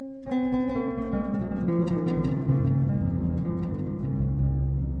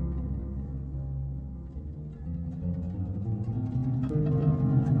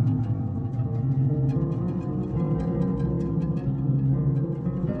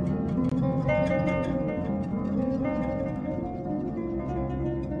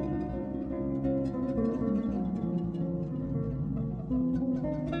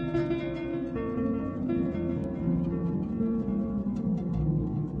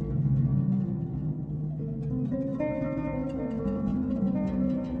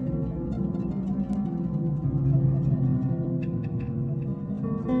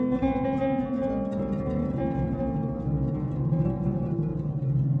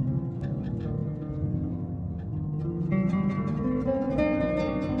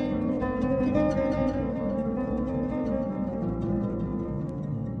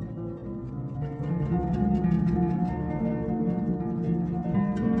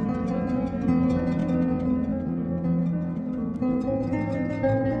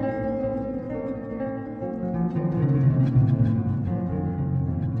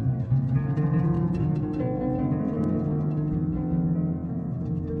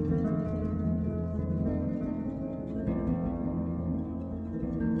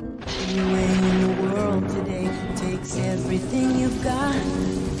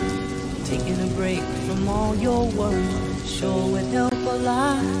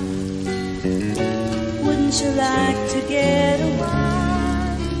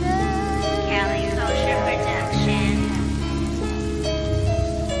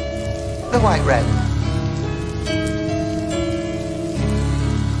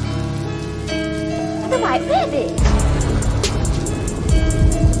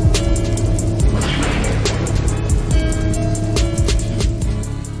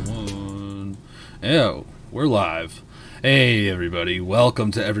Hey everybody,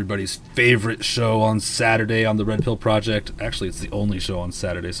 welcome to everybody's favorite show on Saturday on the Red Pill Project. Actually, it's the only show on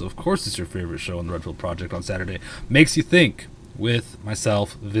Saturday, so of course it's your favorite show on the Red Pill Project on Saturday. Makes You Think, with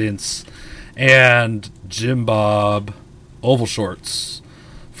myself, Vince, and Jim Bob Oval Shorts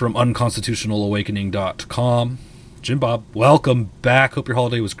from unconstitutionalawakening.com. Jim Bob, welcome back. Hope your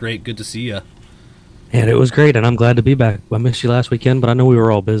holiday was great. Good to see you. And it was great, and I'm glad to be back. I missed you last weekend, but I know we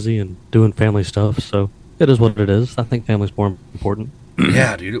were all busy and doing family stuff, so it is what it is. I think family's more important.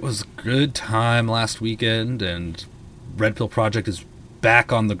 Yeah, dude, it was a good time last weekend, and Red Pill Project is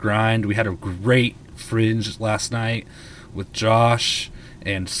back on the grind. We had a great fringe last night with Josh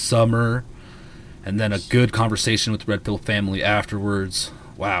and Summer, and then a good conversation with the Red Pill family afterwards.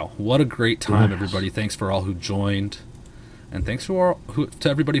 Wow, what a great time, everybody. Thanks for all who joined, and thanks to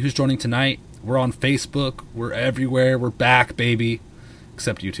everybody who's joining tonight. We're on Facebook. We're everywhere. We're back, baby.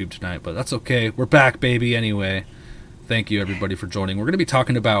 Except YouTube tonight, but that's okay. We're back, baby, anyway. Thank you, everybody, for joining. We're going to be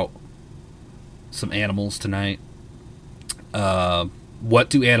talking about some animals tonight. What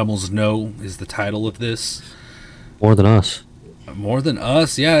Do Animals Know is the title of this. More than us. More than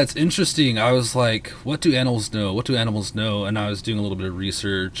us? Yeah, it's interesting. I was like, what do animals know? What do animals know? And I was doing a little bit of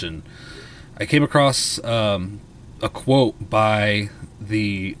research, and I came across a quote by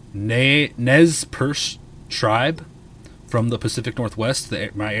the Nez Perce tribe from the Pacific Northwest,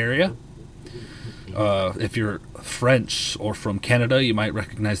 my area. If you're French or from Canada, you might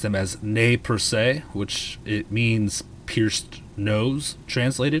recognize them as Nez Perce, which it means pierced nose,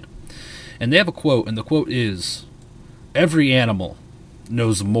 translated. And they have a quote, and the quote is, "Every animal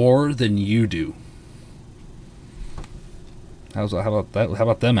knows more than you do." How about that? How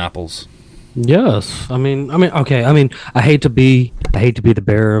about them apples? Yes, okay. I hate to be the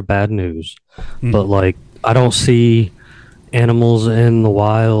bearer of bad news, but like, I don't see animals in the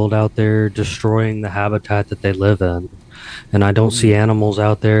wild out there destroying the habitat that they live in, and I don't see animals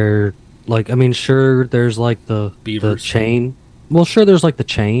out there like, sure, there's like the chain. Well, sure, there's like the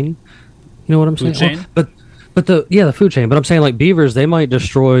chain. You know what I'm saying? Chain? But the food chain. But I'm saying, like, beavers, they might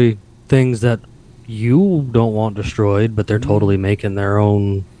destroy things that you don't want destroyed, but they're totally making their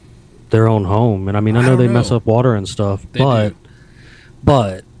own home. And I know they mess up water and stuff, but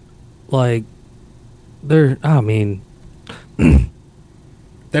like, they're.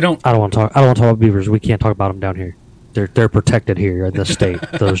 They don't. I don't want to talk about beavers. We can't talk about them down here. They're protected here in the state.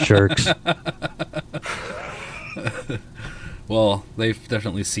 Those jerks. Well, they've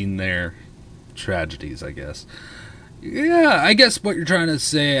definitely seen their tragedies, I guess. Yeah, I guess what you're trying to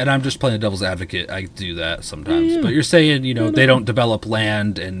say, and I'm just playing the devil's advocate. I do that sometimes, but you're saying, they don't develop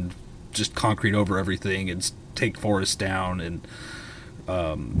land and just concrete over everything and take forests down and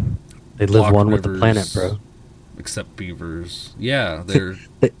they live one rivers with the planet, bro. except beavers. Yeah, they're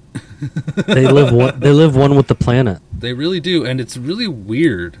They, they live one with the planet. they really do, and it's really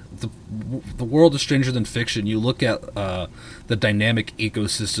weird. The world is stranger than fiction. You look at the dynamic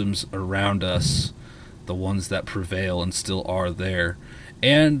ecosystems around us, the ones that prevail and still are there,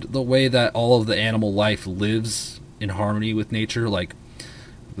 and the way that all of the animal life lives in harmony with nature. Like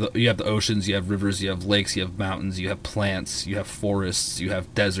you have the oceans, you have rivers, you have lakes, you have mountains, you have plants, you have forests, you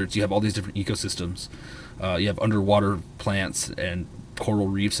have deserts, you have all these different ecosystems. You have underwater plants and coral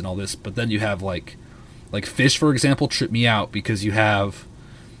reefs and all this, but then you have like fish, for example, trip me out because you have,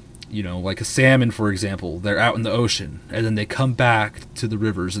 like a salmon, for example. They're out in the ocean, and then they come back to the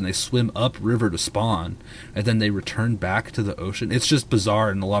rivers, and they swim up river to spawn, and then they return back to the ocean. It's just bizarre,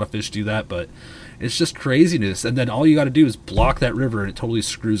 and a lot of fish do that, but it's just craziness. And then all you got to do is block that river, and it totally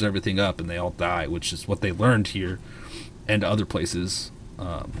screws everything up, and they all die, which is what they learned here and other places.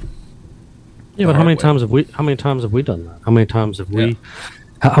 Yeah, but how many times have we done that? How many times have we?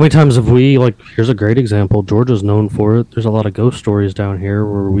 How many times have we, like, here's a great example. Georgia's known for it. There's a lot of ghost stories down here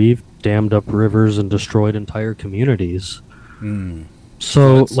where we've dammed up rivers and destroyed entire communities.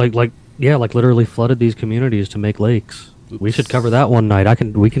 So, like literally flooded these communities to make lakes. Oops. We should cover that one night.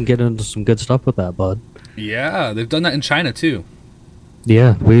 We can get into some good stuff with that, bud. Yeah, they've done that in China too.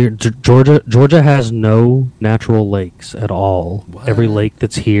 Yeah, Georgia has no natural lakes at all. What? Every lake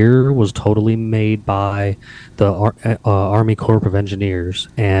that's here was totally made by the Army Corps of Engineers,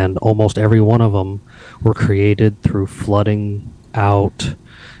 and almost every one of them were created through flooding out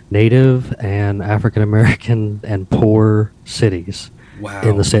Native and African American and poor cities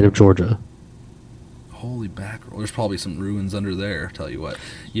in the state of Georgia. Holy mackerel! There's probably some ruins under there. Tell you what,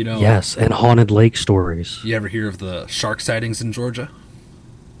 Yes, and haunted lake stories. You ever hear of the shark sightings in Georgia?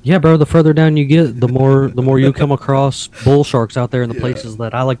 Yeah, bro. The further down you get, the more you come across bull sharks out there in the places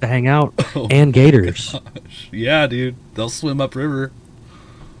that I like to hang out, and gators. Yeah, dude, they'll swim upriver.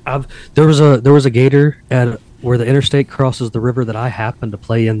 There was a gator at where the interstate crosses the river that I happen to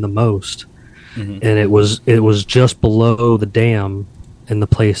play in the most, and it was just below the dam in the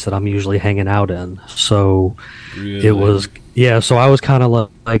place that I'm usually hanging out in. So really? It was So I was kind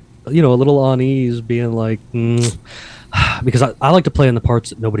of like a little unease, being like. Because I like to play in the parts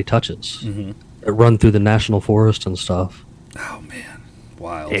that nobody touches, that run through the national forest and stuff. Oh man,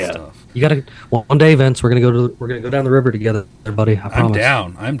 wild stuff! You gotta one day, Vince. We're gonna go down the river together, buddy. I promise.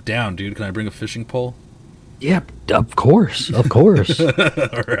 I'm down, dude. Can I bring a fishing pole? Yeah, of course. All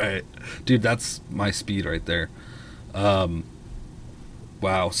right, dude. That's my speed right there. Wow.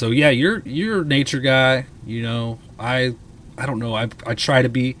 So yeah, you're a nature guy. I don't know. I try to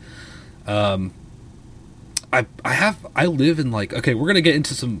be. I live in okay, we're gonna get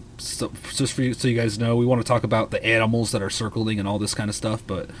into some stuff just for you, so you guys know. We want to talk about the animals that are circling and all this kind of stuff,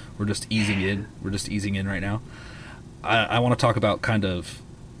 but we're just easing in right now. I want to talk about kind of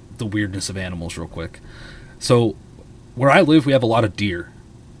the weirdness of animals real quick. So where I live, we have a lot of deer,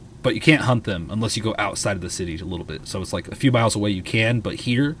 but you can't hunt them unless you go outside of the city a little bit. So it's like a few miles away you can, but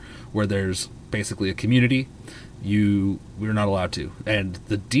here, where there's basically a community, we're not allowed to. And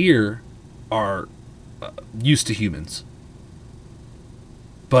the deer are used to humans.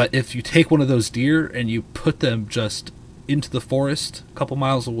 But if you take one of those deer and you put them just into the forest a couple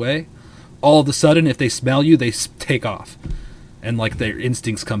miles away, all of a sudden, if they smell you, they take off. And their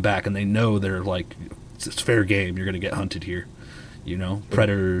instincts come back, and they know they're it's fair game. You're going to get hunted here.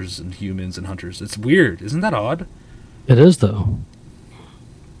 Predators and humans and hunters. It's weird. Isn't that odd? It is, though.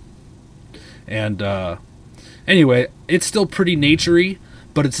 And anyway, it's still pretty naturey,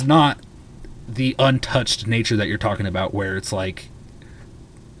 but it's not the untouched nature that you're talking about, where it's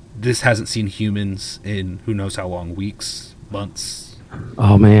this hasn't seen humans in who knows how long, weeks, months.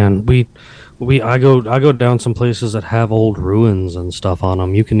 Oh man, I go down some places that have old ruins and stuff on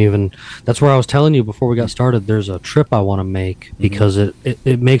them. You can even, that's where I was telling you before we got started, there's a trip I want to make because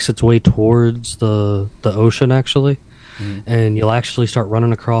it makes its way towards the ocean actually. And you'll actually start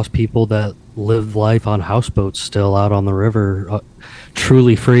running across people that live life on houseboats still out on the river,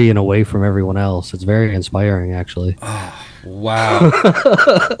 truly free and away from everyone else. It's very inspiring, actually. Oh, wow.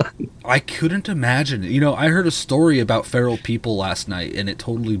 I couldn't imagine. I heard a story about feral people last night, and it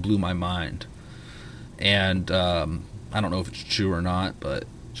totally blew my mind. And I don't know if it's true or not, but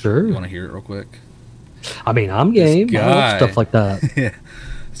sure. You want to hear it real quick? I mean, I'm game. I love stuff like that. Yeah.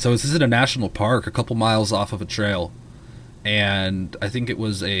 So this is in a national park a couple miles off of a trail. And I think it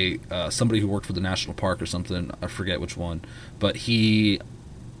was somebody who worked for the national park or something. I forget which one, but he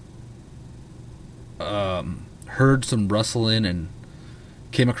heard some rustling and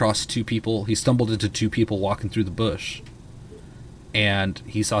came across two people. He stumbled into two people walking through the bush, and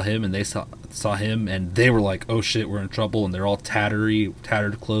he saw him, and they saw him, and they were like, "Oh shit, we're in trouble!" And they're all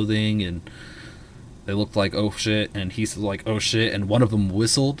tattered clothing, and they looked like, "Oh shit!" And he's like, "Oh shit!" And one of them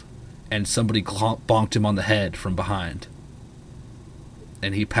whistled, and somebody bonked him on the head from behind,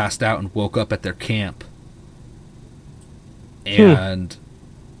 and he passed out and woke up at their camp, and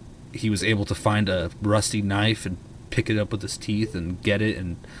he was able to find a rusty knife and pick it up with his teeth and get it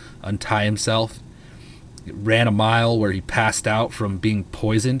and untie himself. It ran a mile where he passed out from being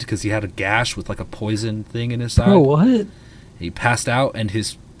poisoned because he had a gash with like a poison thing in his side. Oh, what? He passed out, and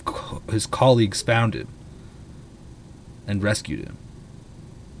his colleagues found him and rescued him.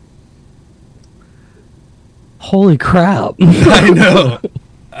 Holy crap.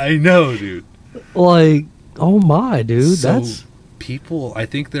 I know, dude. Like, oh my, dude. So That's... people, I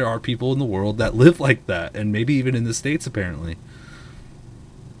think there are people in the world that live like that, and maybe even in the States, apparently.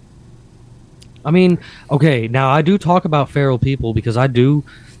 I mean, okay, now I do talk about feral people because I do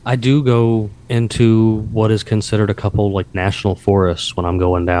go into what is considered a couple like national forests when I'm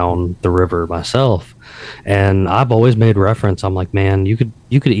going down the river myself. And I've always made reference. I'm like, man, you could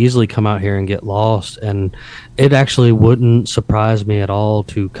easily come out here and get lost, and it actually wouldn't surprise me at all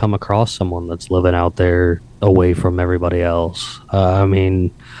to come across someone that's living out there away from everybody else. I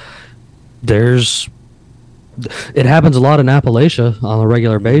mean, it happens a lot in Appalachia on a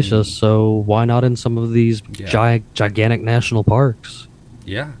regular basis, so why not in some of these gigantic national parks?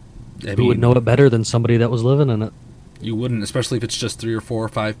 Yeah. Who would know it better than somebody that was living in it? You wouldn't, especially if it's just 3 or 4 or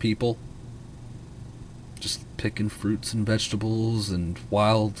 5 people. Just picking fruits and vegetables and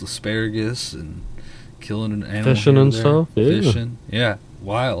wild asparagus and killing an animal. Fishing and stuff. Yeah. Fishing. Yeah,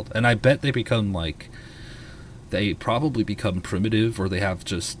 wild. And I bet they probably become primitive, or they have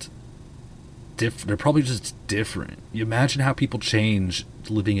just... they're probably just different. You imagine how people change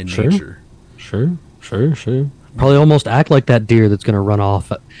living in nature. Sure. Probably almost act like that deer that's going to run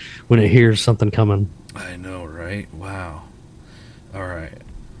off when it hears something coming. I know, right? Wow. All right.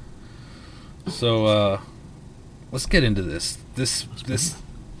 So, let's get into this. This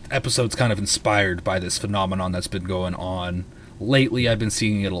episode's kind of inspired by this phenomenon that's been going on. Lately, I've been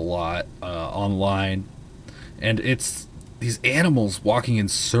seeing it a lot online. And it's these animals walking in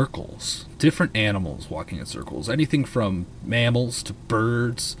circles. Different animals walking in circles. Anything from mammals to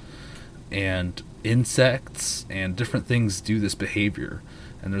birds and insects and different things do this behavior.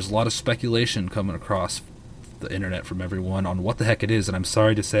 And there's a lot of speculation coming across the internet from everyone on what the heck it is. And I'm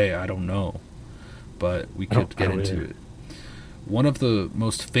sorry to say, I don't know. But we could get into it. One of the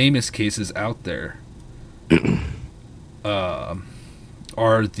most famous cases out there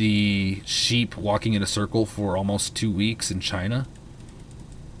are the sheep walking in a circle for almost 2 weeks in China.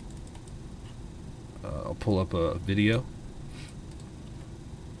 I'll pull up a video.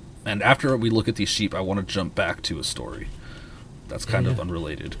 And after we look at these sheep, I want to jump back to a story that's kind of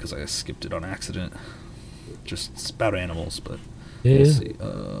unrelated because I skipped it on accident. Just it's about animals, but we'll see.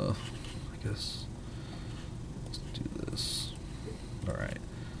 I guess let's do this. All right.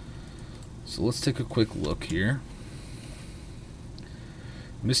 So let's take a quick look here.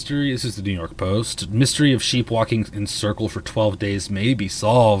 Mystery, this is the New York Post. Mystery of sheep walking in circle for 12 days may be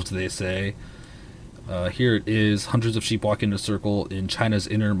solved, they say. Here it is. Hundreds of sheep walk in a circle in China's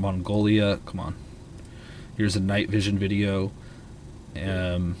Inner Mongolia. Come on. Here's a night vision video.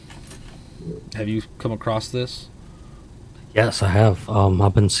 Have you come across this? Yes, I have.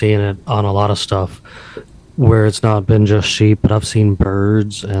 I've been seeing it on a lot of stuff where it's not been just sheep, but I've seen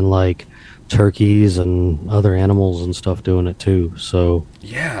birds and like turkeys and other animals and stuff doing it too. So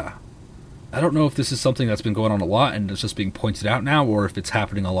yeah, I don't know if this is something that's been going on a lot and it's just being pointed out now, or if it's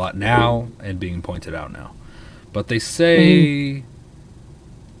happening a lot now and being pointed out now. But they say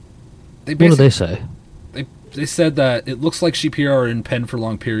what do they say? They said that it looks like sheep here are in pen for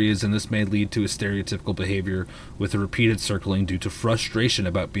long periods, and this may lead to a stereotypical behavior with a repeated circling due to frustration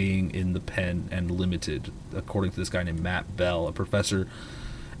about being in the pen and limited, according to this guy named Matt Bell, a professor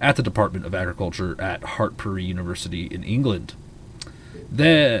at the Department of Agriculture at Hartpury University in England.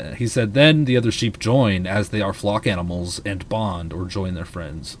 He said, then the other sheep join, as they are flock animals, and bond or join their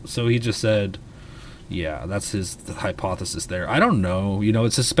friends. So he just said, yeah, that's his hypothesis there. I don't know. You know,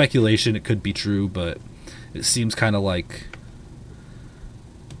 it's a speculation. It could be true, but it seems kind of like,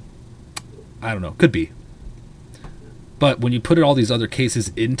 I don't know, could be. But when you put all these other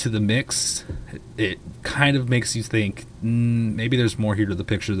cases into the mix, it kind of makes you think, maybe there's more here to the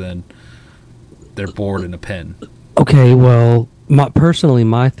picture than they're bored in a pen. Okay, well, personally,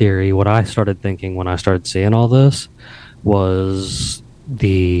 my theory, what I started thinking when I started seeing all this was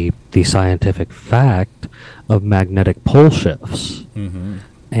the scientific fact of magnetic pole shifts. Mm-hmm.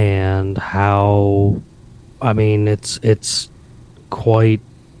 And how, I mean, it's quite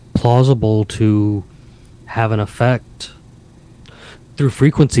plausible to have an effect through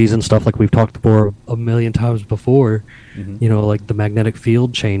frequencies and stuff like we've talked for a million times before. You know, like the magnetic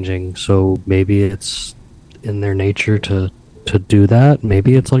field changing. So maybe it's in their nature to do that.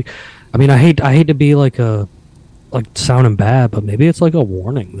 Maybe it's like, I mean, I hate to be like sounding bad, but maybe it's like a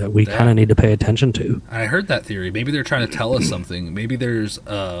warning that we kind of need to pay attention to. I heard that theory. Maybe they're trying to tell us something. Maybe there's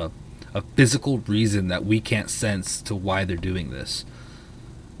a physical reason that we can't sense to why they're doing this,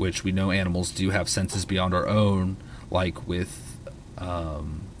 which we know animals do have senses beyond our own, like with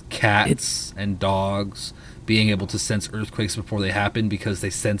cats and dogs being able to sense earthquakes before they happen because they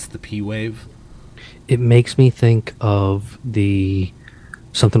sense the P wave. It makes me think of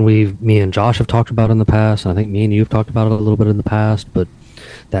something me and Josh have talked about in the past, and I think me and you have talked about it a little bit in the past, but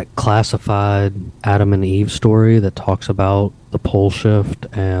that classified Adam and Eve story that talks about the pole shift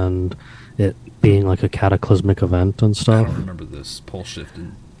and it being like a cataclysmic event and stuff. I don't remember this pole shift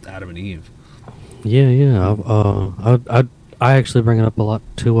in Adam and Eve. Yeah. I actually bring it up a lot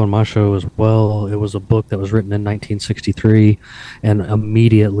too on my show as well. It was a book that was written in 1963 and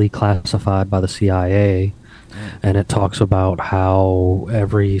immediately classified by the CIA. And it talks about how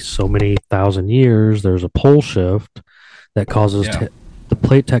every so many thousand years there's a pole shift that causes the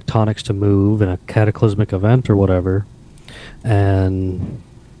plate tectonics to move in a cataclysmic event or whatever. And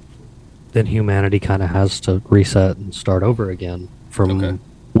then humanity kind of has to reset and start over again from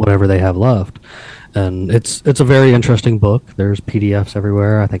whatever they have left. And it's a very interesting book. There's PDFs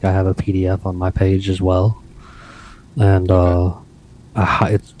everywhere. I think I have a PDF on my page as well. And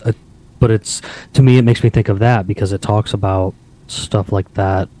it's to me, it makes me think of that because it talks about stuff like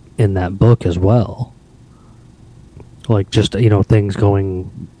that in that book as well. Like just, you know, things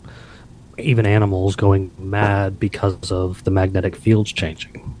going, even animals going mad because of the magnetic fields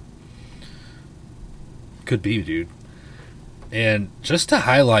changing. Could be, dude. And just to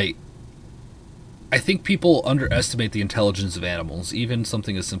highlight, I think people underestimate the intelligence of animals, even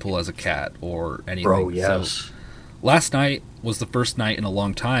something as simple as a cat or anything. Bro, yes. So, last night was the first night in a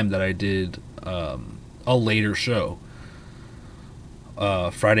long time that I did a later show.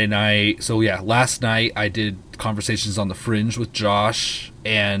 Friday night. So yeah, last night I did Conversations on the Fringe with Josh,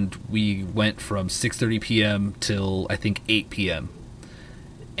 and we went from 6:30 p.m. till I think 8 p.m.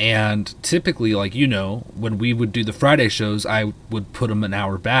 And typically, like, you know, when we would do the Friday shows, I would put them an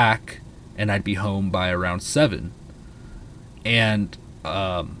hour back, and I'd be home by around 7. And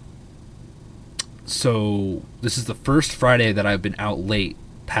so this is the first Friday that I've been out late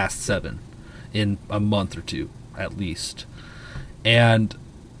past 7 in a month or two, at least. And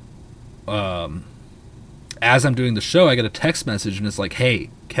as I'm doing the show, I get a text message, and it's like, hey,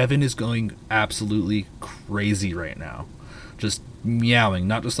 Kevin is going absolutely crazy right now. Just meowing,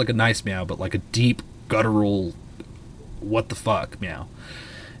 not just like a nice meow, but like a deep, guttural, what the fuck meow.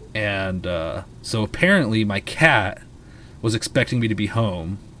 And so apparently my cat was expecting me to be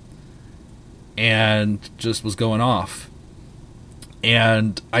home and just was going off.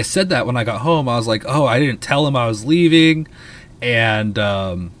 And I said that when I got home. I was like, oh, I didn't tell him I was leaving. And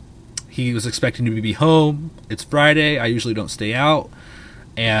he was expecting to be home. It's Friday. I usually don't stay out.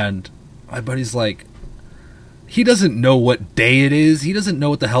 And my buddy's like, he doesn't know what day it is. He doesn't know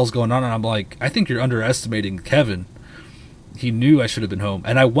what the hell's going on. And I'm like, I think you're underestimating Kevin. He knew I should have been home.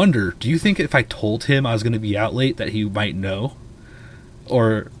 And I wonder, do you think if I told him I was going to be out late that he might know?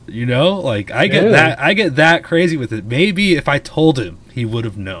 Or, you know, like I get that crazy with it. Maybe if I told him, he would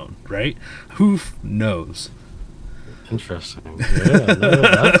have known, right? Who knows? Interesting. Yeah,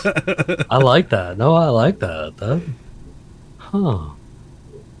 no, I like that. No, I like that. Huh.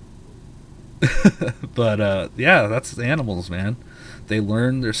 But yeah, that's animals, man. They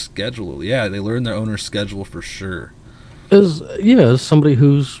learn their schedule. Yeah, they learn their owner's schedule for sure. As somebody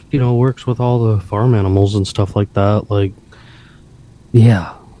who's, you know, works with all the farm animals and stuff like that, like,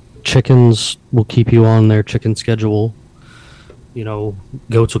 yeah, chickens will keep you on their chicken schedule. You know,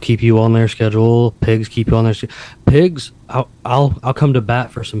 goats will keep you on their schedule. Pigs keep you on their pigs. I'll come to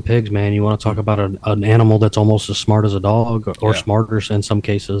bat for some pigs, man. You want to talk about an animal that's almost as smart as a dog, or smarter in some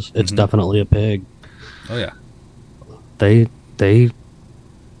cases? It's definitely a pig. Oh yeah. They I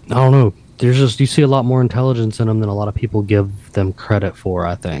don't know. There's just, you see a lot more intelligence in them than a lot of people give them credit for,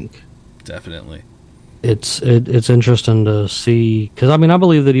 I think. Definitely. It's interesting to see, because I mean, I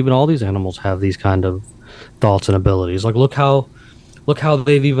believe that even all these animals have these kind of thoughts and abilities. Like, look how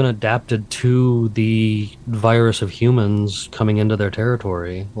they've even adapted to the virus of humans coming into their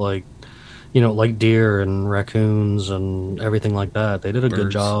territory. Like, you know, like deer and raccoons and everything like that. They did a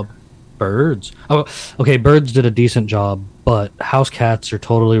good job. Birds. Oh, okay, birds did a decent job, but house cats are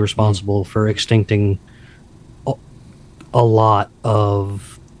totally responsible for extincting a lot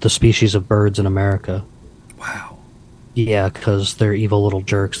of the species of birds in America. Wow. Yeah, because they're evil little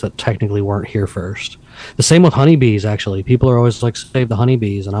jerks that technically weren't here first. The same with honeybees, actually. People are always like, save the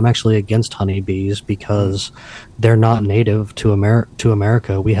honeybees, and I'm actually against honeybees because they're not native to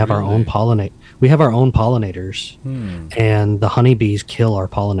America. We have our own Really? We have our own pollinators, Hmm. and the honeybees kill our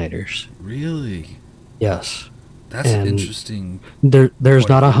pollinators. Really? Yes. That's an And interesting there's point of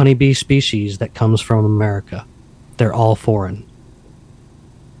not a view. honeybee species that comes from America. They're all foreign.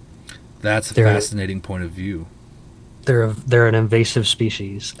 That's a They're fascinating point of view. they're an invasive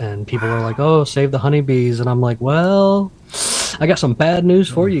species, and people are like, "Oh, save the honeybees," and I'm like, "Well, I got some bad news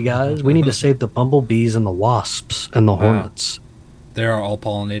for you guys. We need to save the bumblebees and the wasps and the Wow. hornets. They are all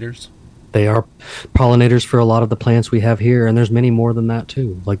pollinators? They are pollinators for a lot of the plants we have here, and there's many more than that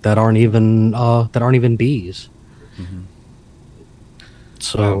too. Like that aren't even bees. Hmm.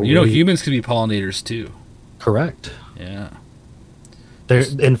 So Wow. Humans can be pollinators too. correct. Yeah. There,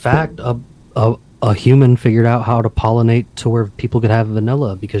 in fact, a human figured out how to pollinate to where people could have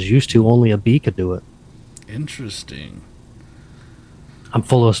vanilla because used to only a bee could do it. Interesting. I'm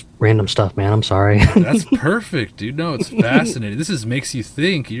full of random stuff, man. I'm sorry. That's perfect, dude. No, it's fascinating. This is makes you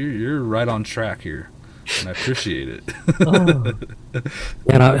think. You're right on track here, and I appreciate it. Oh.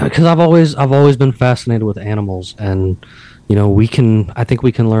 And because I've always been fascinated with animals, and I think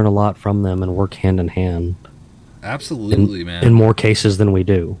we can learn a lot from them and work hand in hand Absolutely, in man. more cases than we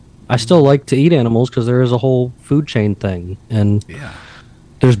do. I still like to eat animals because there is a whole food chain thing, and Yeah.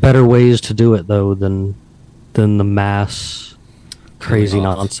 there's better ways to do it though than the mass crazy Killing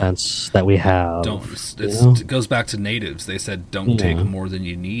off. nonsense that we have. Don't. you know? It goes back to natives. They said, "Don't take Yeah. more than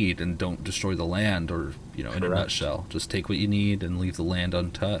you need, and don't destroy the land." Or, in a Correct. nutshell, just take what you need and leave the land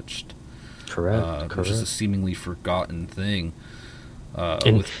untouched. Correct. Which is a Correct. seemingly forgotten thing.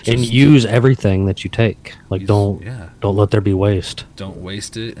 And With and just use everything that you take. Like yeah. don't let there be waste. Don't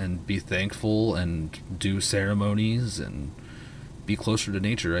waste it, and be thankful, and do ceremonies, and be closer to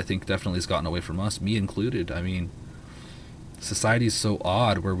nature. I think definitely has gotten away from us, me included. I mean, society is so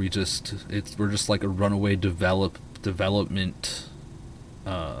odd where we're just like a runaway development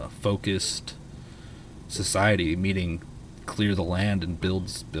focused society, meaning clear the land and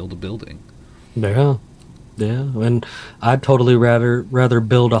build a building. Yeah. Yeah. And I'd totally rather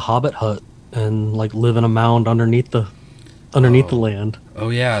build a hobbit hut and like live in a mound underneath the Oh. land. Oh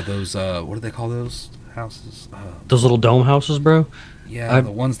yeah, those what do they call those houses? Those little dome houses, bro. Yeah, I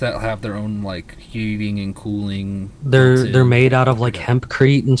the ones that have their own like heating and cooling. they're built-in. made out of I like forget.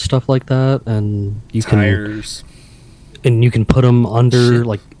 hempcrete and stuff like that, and Tires, you can put them under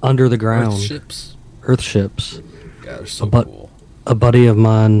Ship. under the earth ground. ships. Earth ships. Yeah, they're so But cool. a buddy of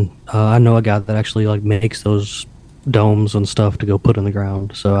mine, I know a guy that actually like makes those domes and stuff to go put in the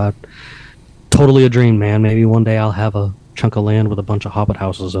ground. So I totally a dream, man. Maybe one day I'll have a chunk of land with a bunch of hobbit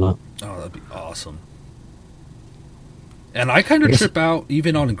houses in it. Oh, that'd be awesome. And I kind I of guess trip out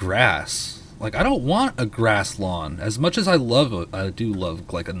even on grass. Like I don't want a grass lawn as much as I do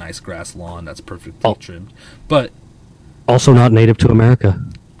love like a nice grass lawn that's perfectly Oh. trimmed. But also not native to America.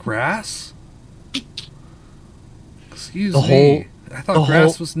 grass? Excuse The me. whole I the thought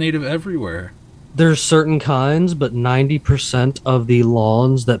grass whole was native everywhere. there's certain kinds, but 90% of the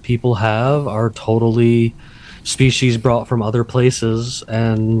lawns that people have are totally species brought from other places,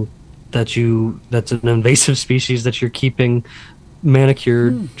 and that's an invasive species that you're keeping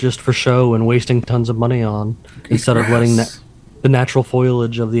manicured just for show and wasting tons of money on instead of letting Grass. the natural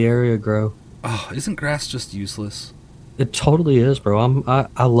foliage of the area grow. Oh, isn't grass just useless? It totally is, bro.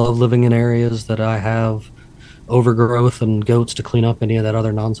 I love living in areas that I have overgrowth and goats to clean up any of that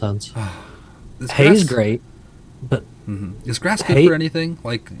other nonsense. Is Hay's grass- great, but Mhm. Is grass good hay, for anything?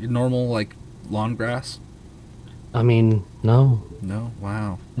 Like normal like lawn grass? I mean, no. No.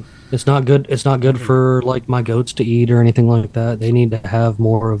 Wow. It's not good. It's not good for like my goats to eat or anything like that. They need to have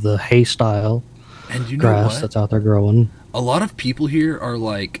more of the hay style And you know grass what? that's out there growing. A lot of people here are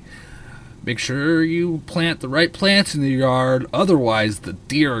like, make sure you plant the right plants in the yard, otherwise the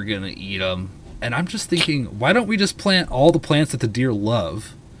deer are gonna eat them. And I'm just thinking, why don't we just plant all the plants that the deer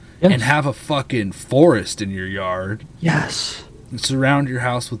love, Yes. and have a fucking forest in your yard Yes. and surround your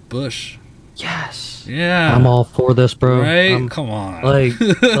house with bush? Yes. Yeah, I'm all for this, bro. right. I'm, Come on, like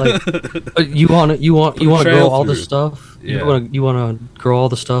you want to grow trail all the through. stuff. Yeah. You want to grow all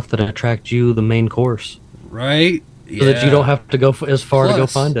the stuff that attract you, the main course, right? so that you don't have to go as far to go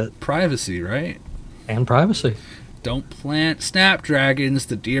Plus, find it, privacy, right? and privacy. Don't plant snapdragons;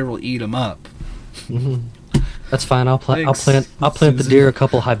 the deer will eat them up. That's fine. I'll Thanks, plant the Susan. deer a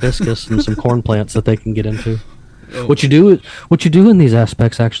couple hibiscus and some corn plants that they can get into. Oh. What you do in these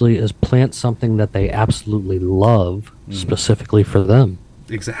aspects actually is plant something that they absolutely love specifically for them.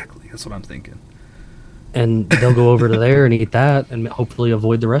 Exactly. That's what I'm thinking. And they'll go over to there and eat that and hopefully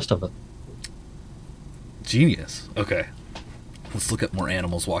avoid the rest of it. Genius. Okay. Let's look at more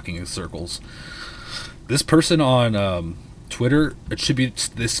animals walking in circles. This person on Twitter attributes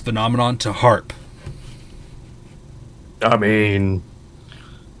this phenomenon to HARP. I mean,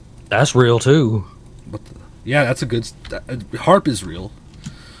 that's real too. Yeah, that's a good... HARP is real.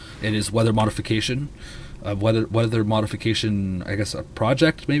 It is weather modification. Weather modification, I guess a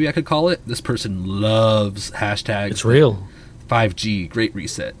project, maybe I could call it. This person loves hashtags. It's real. 5G, Great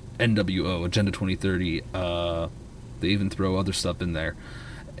Reset, NWO, Agenda 2030. They even throw other stuff in there.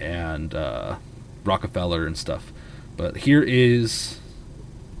 And Rockefeller and stuff. But here is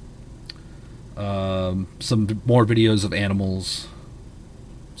some more videos of animals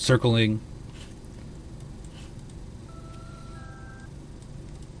circling.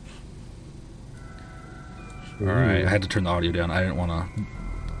 Alright, I had to turn the audio down. I didn't want to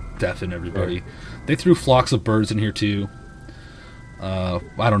deafen everybody. Right. They threw flocks of birds in here too. I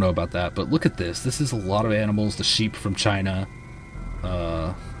don't know about that, but look at this. This is a lot of animals. The sheep from China.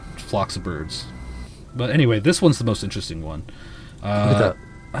 Flocks of birds. But anyway, this one's the most interesting one. Look at that.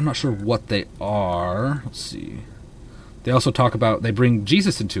 I'm not sure what they are. Let's see. They also talk about, they bring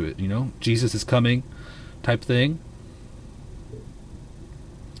Jesus into it, you know? Jesus is coming type thing.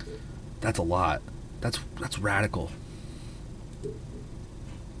 That's a lot. That's radical.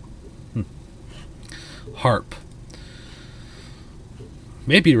 HARP.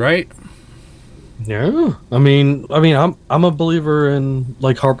 Maybe, right? Yeah, I mean, I'm a believer in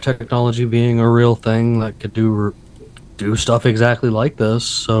like HARP technology being a real thing that could do stuff exactly like this.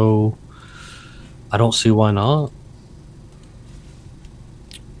 So I don't see why not.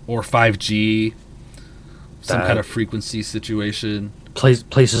 Or 5G, some That- kind of frequency situation.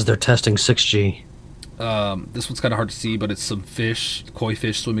 Places they're testing 6G. This one's kind of hard to see, but it's some fish, koi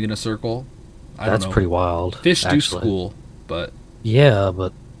fish swimming in a circle. I That's don't know. pretty wild. Fish do actually. school, but Yeah,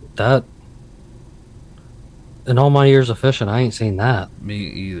 but that in all my years of fishing, I ain't seen that. me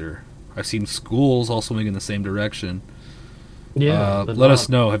either. I've seen schools all swimming in the same direction. But Let us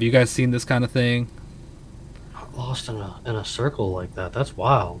know. Have you guys seen this kind of thing? not lost in a circle like that. That's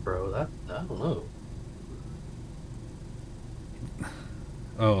wild, bro. That I don't know.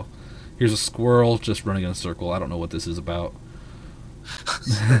 Oh, here's a squirrel just running in a circle. I don't know what this is about.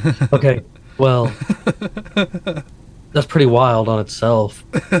 Okay, well, that's pretty wild on itself.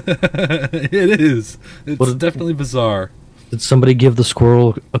 It is. It's What- definitely bizarre. Did somebody give the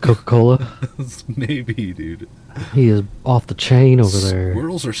squirrel a Coca-Cola? Maybe, dude. He is off the chain over there.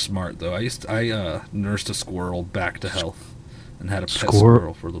 Squirrels are smart, though. I nursed a squirrel back to health and had a pet Squir-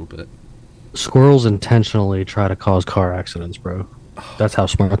 squirrel for a little bit. Squirrels intentionally try to cause car accidents, bro. That's how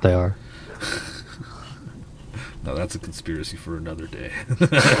smart they are. No, that's a conspiracy for another day.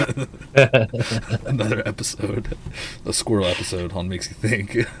 Another episode. A squirrel episode on Makes You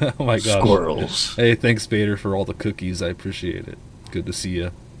Think. Oh my gosh. Squirrels. Hey, thanks, Bader, for all the cookies. I appreciate it. Good to see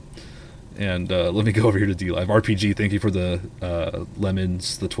you. And let me go over here to D-Live. RPG, thank you for the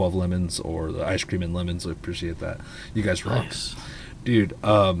lemons, the 12 lemons, or the ice cream and lemons. I appreciate that. You guys rock. Nice. Dude,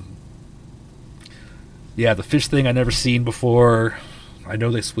 yeah, the fish thing I never seen before. I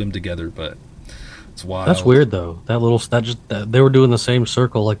know they swim together, but it's wild. That's weird though. That they were doing the same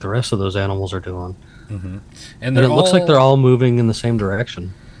circle like the rest of those animals are doing, And and it looks like they're all moving in the same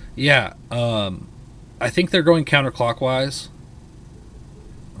direction. Yeah, I think they're going counterclockwise.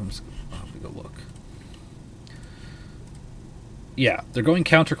 Let me go look. Yeah, they're going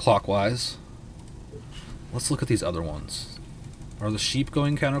counterclockwise. Let's look at these other ones. Are the sheep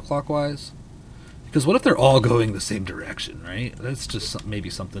going counterclockwise? Because what if they're all going the same direction, right? That's just maybe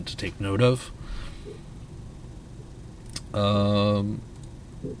something to take note of.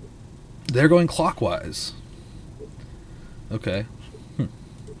 They're going clockwise. Okay.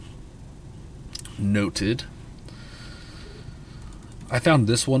 Noted. I found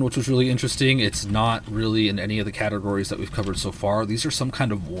this one, which was really interesting. It's not really in any of the categories that we've covered so far. These are some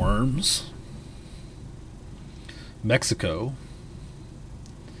kind of worms. Mexico.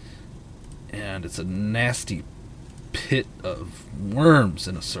 And it's a nasty pit of worms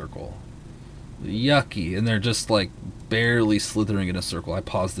in a circle. Yucky. And they're just like barely slithering in a circle. I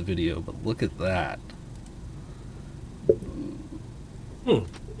paused the video, but look at that.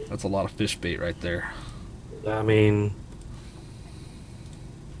 That's a lot of fish bait right there. I mean,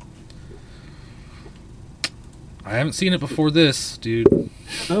 I haven't seen it before this, dude.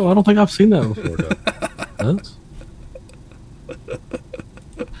 no, I don't think I've seen that before. That's-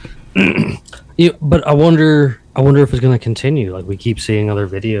 yeah, but I wonder I wonder if it's going to continue. Like we keep seeing other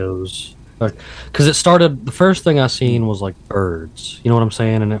videos, because it started. The first thing I seen was like birds. You know what I'm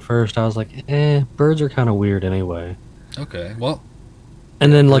saying? And at first I was like, birds are kind of weird anyway. Okay, well,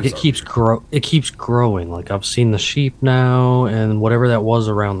 And then like birds it keeps growing. Like I've seen the sheep now and whatever that was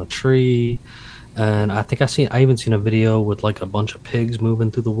around the tree. And I think I even seen a video with like a bunch of pigs moving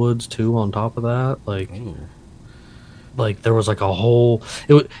through the woods too on top of that. ooh, Like there was like a whole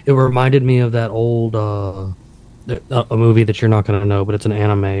it reminded me of that old a movie that you're not going to know, but it's an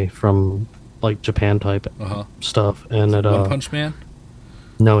anime from like Japan type uh-huh. stuff and it One Punch Man?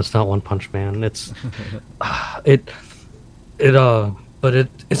 no, it's not One Punch Man. It's it it but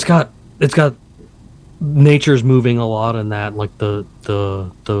it's got nature's moving a lot in that like the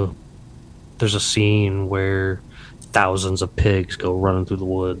there's a scene where thousands of pigs go running through the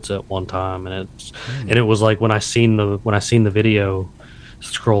woods at one time and it was like when I seen the video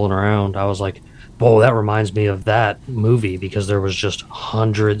scrolling around I was like, whoa, that reminds me of that movie because there was just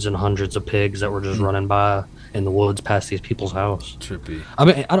hundreds and hundreds of pigs that were just running by in the woods past these people's house. Trippy. I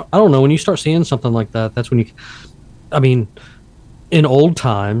mean, I don't know, when you start seeing something like that, that's when you I mean, in old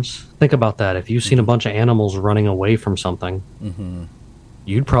times, think about that. If you've seen a bunch of animals running away from something,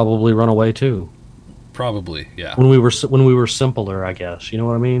 you'd probably run away too. Probably, yeah. When we were simpler, I guess. You know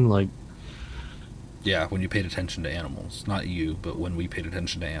what I mean? Like, Yeah, when you paid attention to animals. Not you, but when we paid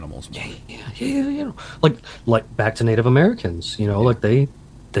attention to animals. yeah, you know, like back to Native Americans. You know, like they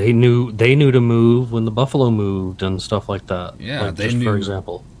knew to move when the buffalo moved and stuff like that. Yeah, like, they just knew. for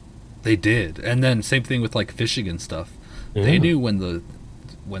example. They did. And then same thing with like fishing and stuff. Yeah. They knew when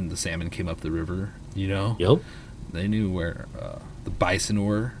the salmon came up the river, you know? Yep. They knew where the bison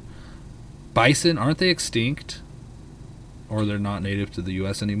were. Bison, aren't they extinct? Or they're not native to the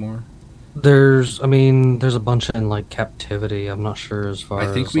US anymore? There's a bunch in like captivity. I'm not sure as far.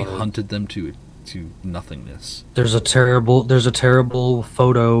 I think as, we like, hunted them to nothingness. There's a terrible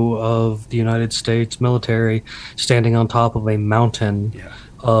photo of the United States military standing on top of a mountain Yeah.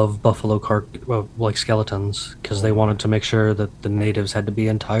 of like skeletons because they wanted to make sure that the natives had to be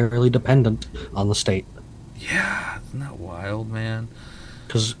entirely dependent on the state. Yeah, isn't that wild, man?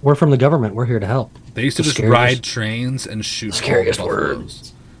 Because we're from the government, we're here to help. They used to The just scariest- ride trains and shoot scariest buffaloes.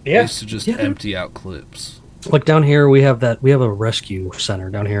 words. They used to just Yeah. empty out clips. Like down here, we have a rescue center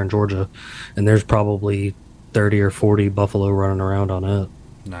down here in Georgia, and there's probably 30 or 40 buffalo running around on it.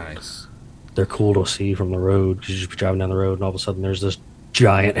 Nice. They're cool to see from the road because you just be driving down the road, and all of a sudden there's this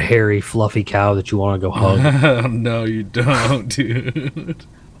giant, hairy, fluffy cow that you want to go hug. No, you don't, dude.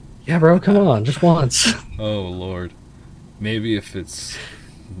 Yeah, bro, come on, just once. Oh, Lord. Maybe if it's...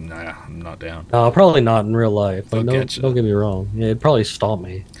 Nah, I'm not down. No, probably not in real life. They'll Like, get ya. don't get me wrong. Yeah, it'd probably stomp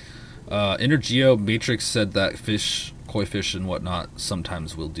me. Energeo Matrix said that koi fish and whatnot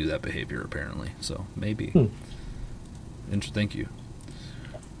sometimes will do that behavior, apparently. So, maybe. Thank you.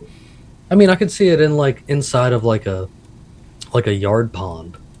 I mean, I could see it in like inside of like a yard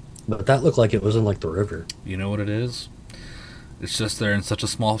pond, but that looked like it was in like the river. You know what it is? It's just they're in such a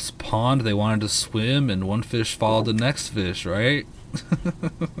small pond, they wanted to swim, and one fish followed the next fish, right?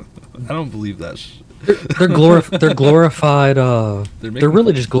 I don't believe that. They're glorified. They're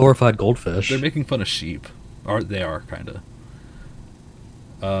really just glorified goldfish. They're making fun of sheep. They are, kind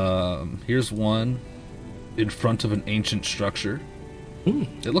of. Here's one in front of an ancient structure.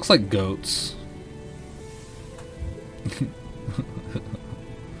 It looks like goats.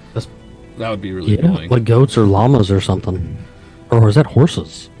 That would be really annoying. like goats or llamas or something, or is that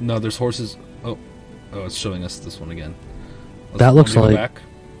horses? No, there's horses. Oh, it's showing us this one again. That looks go like- back.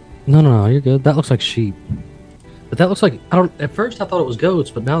 No, you're good. That looks like sheep. But that looks like I don't. At first, I thought it was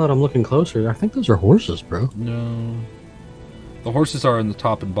goats, but now that I'm looking closer, I think those are horses, bro. No, the horses are in the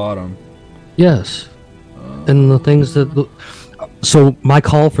top and bottom. Yes, and the things that. So my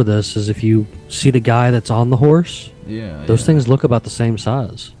call for this is if you see the guy that's on the horse, Yeah, those things look about the same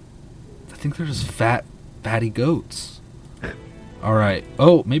size. I think they're just fatty goats. All right.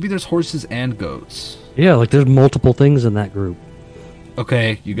 Oh, maybe there's horses and goats. Yeah, like there's multiple things in that group.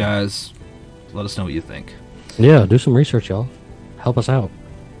 Okay, you guys, let us know what you think. Yeah, do some research, y'all. Help us out.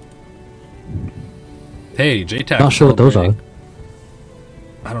 Hey, JTAC. Not sure what those are.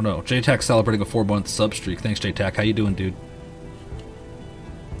 I don't know. JTAC celebrating a 4-month sub streak. Thanks, JTAC. How you doing, dude?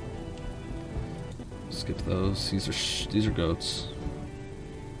 Skip those. These are goats.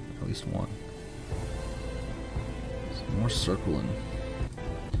 At least one. Some more circling.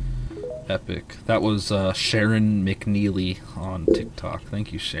 Epic. That was Sharon McNeely on TikTok.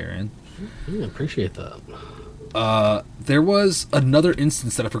 Thank you, Sharon. Yeah, appreciate that. There was another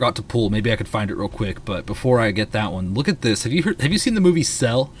instance that I forgot to pull. Maybe I could find it real quick. But before I get that one, look at this. Have you seen the movie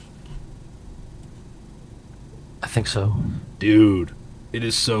Cell? I think so. Dude, it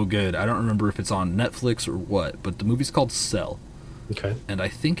is so good. I don't remember if it's on Netflix or what, but the movie's called Cell. Okay. And I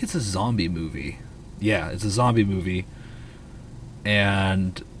think it's a zombie movie. Yeah, it's a zombie movie.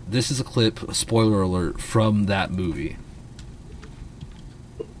 And this is a clip, a spoiler alert, from that movie.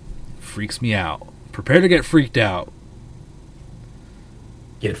 Freaks me out. Prepare to get freaked out.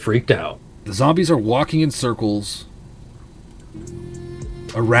 Get freaked out. The zombies are walking in circles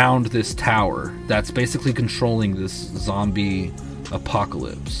around this tower that's basically controlling this zombie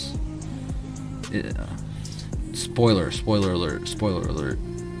apocalypse. Yeah. Spoiler alert.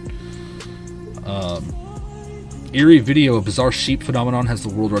 Eerie video of bizarre sheep phenomenon has the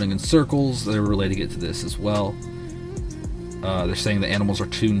world running in circles. They're relating it to this as well. They're saying the animals are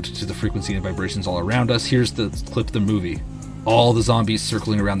tuned to the frequency and vibrations all around us. Here's the clip of the movie. All the zombies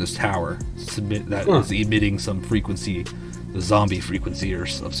circling around this tower is emitting some frequency, the zombie frequency or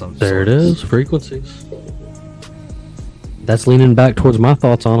of some There sort. it is, frequencies. That's leaning back towards my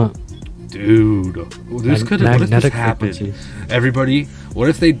thoughts on it. Dude, this could have. What if this Magnetic happened? frequencies. Everybody, what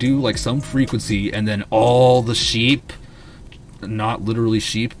if they do like some frequency and then all the sheep, not literally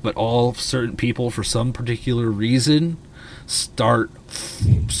sheep, but all certain people for some particular reason, start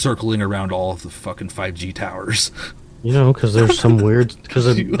circling around all of the fucking 5G towers? You know, because there's some weird,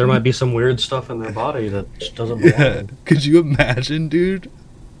 because there might be some weird stuff in their body that just doesn't belong. Yeah. Could you imagine, dude?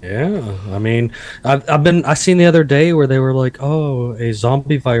 Yeah, I mean, I seen the other day where they were like, oh, a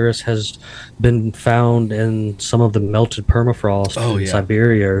zombie virus has been found in some of the melted permafrost in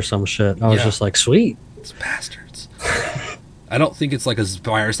Siberia or some shit. I was just like, sweet. It's bastards. I don't think it's like a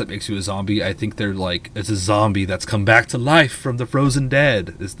virus that makes you a zombie. I think they're like, it's a zombie that's come back to life from the frozen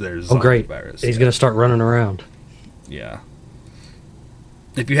dead. Is their zombie great virus? He's gonna start running around. Yeah.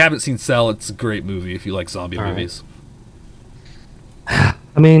 If you haven't seen Cell, it's a great movie if you like zombie movies.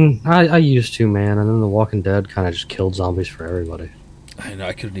 I mean, I used to, man, and then The Walking Dead kind of just killed zombies for everybody. I know,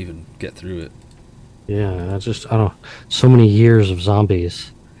 I couldn't even get through it. Yeah, I don't. So many years of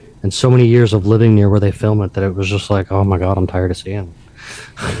zombies, and so many years of living near where they film it that it was just like, oh my god, I'm tired of seeing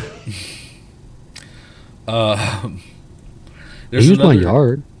it. They used my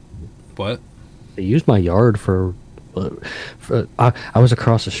yard. What? They used my yard for I was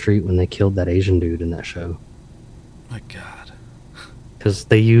across the street when they killed that Asian dude in that show. My God. Because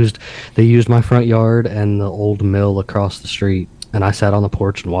they used my front yard and the old mill across the street, and I sat on the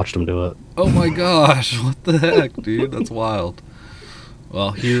porch and watched them do it. Oh my gosh! What the heck, dude? That's wild.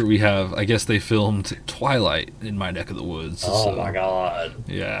 Well, here we have. I guess they filmed Twilight in my neck of the woods. Oh my god!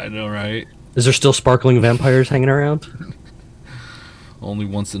 Yeah, I know, right? Is there still sparkling vampires hanging around? Only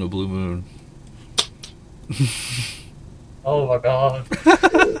once in a blue moon. Oh my god.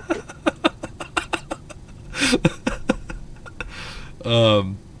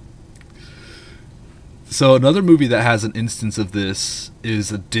 So another movie that has an instance of this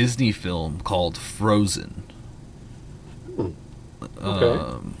is a Disney film called Frozen. Okay.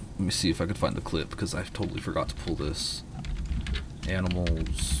 Let me see if I could find the clip because I totally forgot to pull this.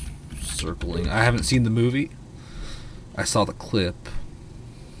 Animals circling. I haven't seen the movie. I saw the clip.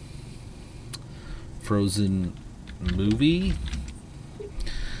 Frozen movie.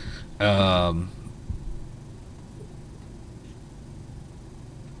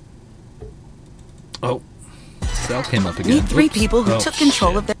 Oh, Cell came up again. Meet three people who took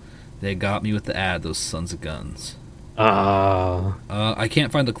control of their... They got me with the ad, those sons of guns. I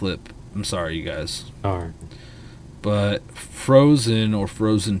can't find the clip. I'm sorry, you guys. Alright. But Frozen or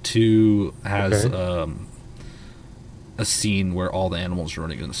Frozen 2 has a scene where all the animals are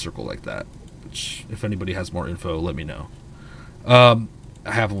running in a circle like that. Which, if anybody has more info, let me know. I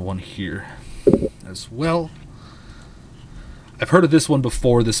have one here as well. I've heard of this one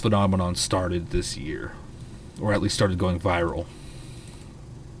before this phenomenon started this year. Or at least started going viral.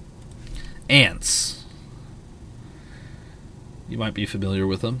 Ants. You might be familiar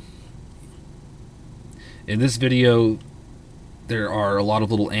with them. In this video, there are a lot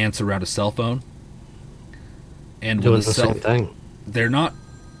of little ants around a cell phone. And doing with the same thing. They're not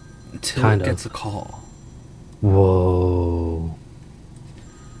until Kind it of. gets a call. Whoa.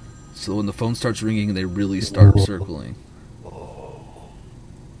 So when the phone starts ringing, they really start circling.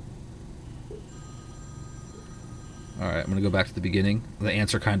 Alright, I'm going to go back to the beginning. The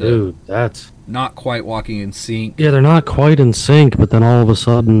ants are kind of Dude, that's... not quite walking in sync. Yeah, they're not quite in sync, but then all of a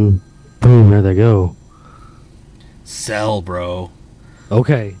sudden, boom, there they go. Cell, bro.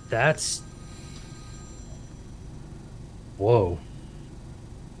 Okay, that's... Whoa.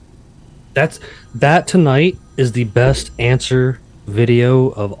 That tonight is the best answer video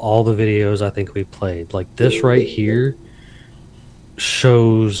of all the videos I think we played. Like, this right here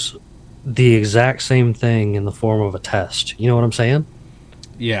shows the exact same thing in the form of a test. You know what I'm saying?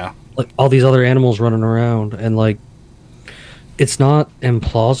 Yeah. Like all these other animals running around, and like it's not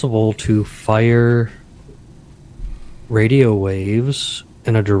implausible to fire radio waves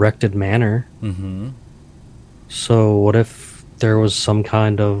in a directed manner. Mm-hmm. So what if there was some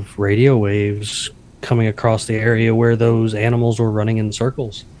kind of radio waves coming across the area where those animals were running in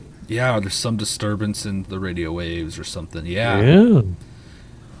circles? Yeah, or there's some disturbance in the radio waves or something. Yeah. Yeah.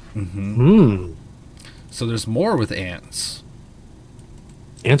 Mm-hmm. Hmm. So there's more with ants.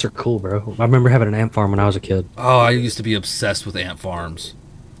 Ants are cool, bro. I remember having an ant farm when I was a kid. Oh, I used to be obsessed with ant farms.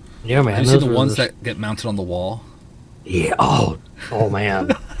 Yeah, man. Have you seen the were ones that get mounted on the wall? Yeah. Oh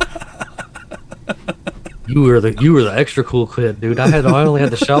man. You were the extra cool kid, dude. I only had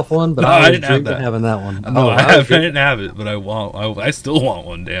the shelf one, but No, I I was didn't have dreaming that. having that one. No, I I didn't have it, but I still want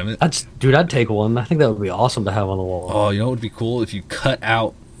one. Damn it! I'd take one. I think that would be awesome to have on the wall. Oh, you know what would be cool if you cut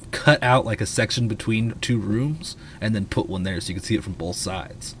out like a section between two rooms and then put one there so you can see it from both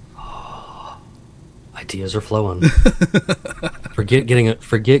sides. Ideas are flowing. Forget getting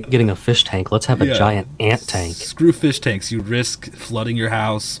a fish tank. Let's have a Yeah. giant ant tank. Screw fish tanks. You risk flooding your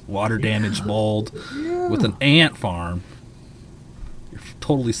house, water damage, mold. With an ant farm, you're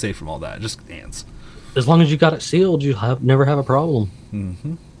totally safe from all that. Just ants. As long as you got it sealed, you never have a problem.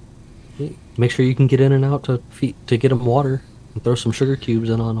 Mm-hmm. Make sure you can get in and out to get them water and throw some sugar cubes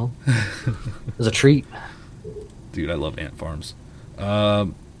in on them. As a treat. Dude, I love ant farms.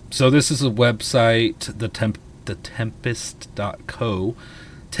 So this is a website, thetempest.co.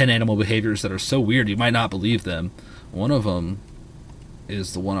 10 animal behaviors that are so weird you might not believe them. One of them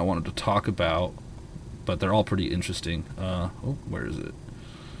is the one I wanted to talk about, but they're all pretty interesting. Where is it?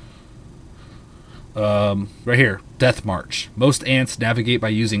 Right here. Death March. Most ants navigate by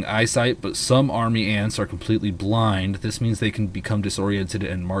using eyesight, but some army ants are completely blind. This means they can become disoriented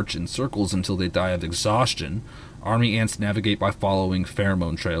and march in circles until they die of exhaustion. Army ants navigate by following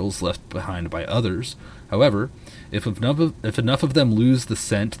pheromone trails left behind by others. However, if enough of them lose the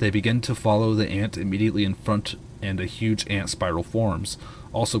scent, they begin to follow the ant immediately in front, and a huge ant spiral forms,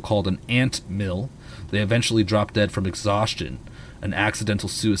 also called an ant mill. They eventually drop dead from exhaustion, an accidental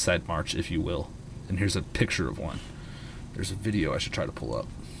suicide march, if you will. And here's a picture of one. There's a video I should try to pull up.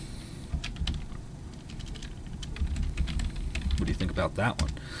 What do you think about that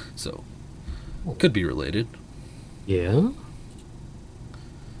one? So, could be related. Yeah.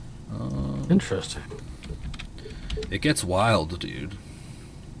 Interesting. It gets wild, dude.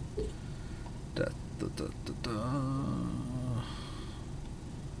 Da, da, da, da, da.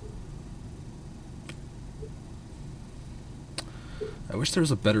 I wish there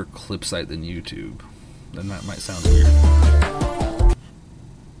was a better clip site than YouTube. Then that might sound weird.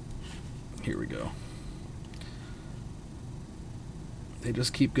 Here we go. They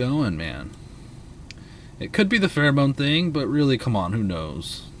just keep going, man. It could be the pheromone thing, but really, come on, who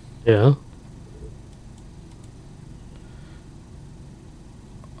knows? Yeah.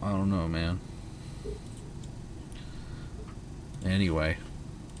 I don't know, man. Anyway.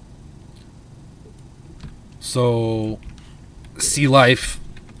 So, Sea Life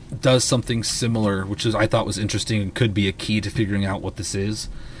does something similar, which I thought was interesting and could be a key to figuring out what this is.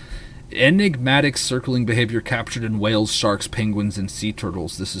 Enigmatic circling behavior captured in whales, sharks, penguins, and sea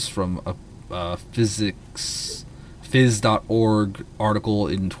turtles. This is from a phys.org article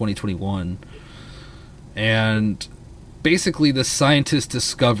in 2021. And basically the scientists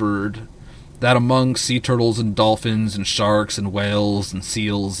discovered that among sea turtles and dolphins and sharks and whales and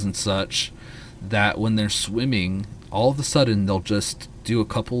seals and such, that when they're swimming, all of a sudden they'll just do a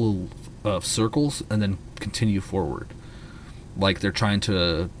couple of circles and then continue forward, like they're trying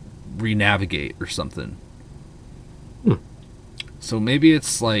to re-navigate or something. So maybe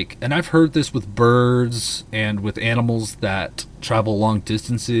it's like, and I've heard this with birds and with animals that travel long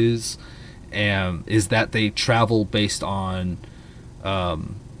distances, and is that they travel based on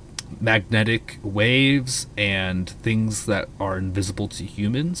magnetic waves and things that are invisible to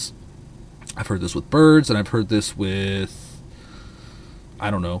humans. I've heard this with birds, and I've heard this with,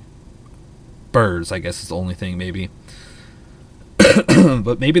 I don't know, birds, I guess is the only thing maybe.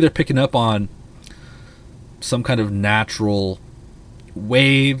 But maybe they're picking up on some kind of natural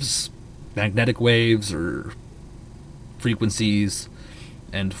waves, magnetic waves or frequencies,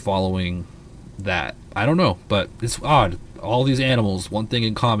 and following that. I don't know, but it's odd. All these animals, one thing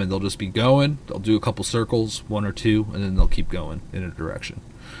in common, they'll just be going, they'll do a couple circles, one or two, and then they'll keep going in a direction.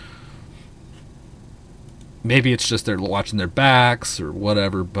 Maybe it's just they're watching their backs or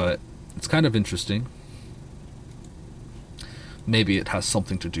whatever, but it's kind of interesting. Maybe it has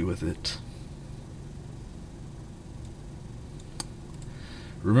something to do with it.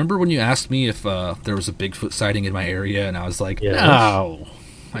 Remember when you asked me if there was a Bigfoot sighting in my area, and I was like, Yes. no.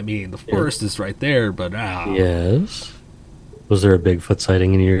 I mean, the forest is right there, but no. Yes. Was there a Bigfoot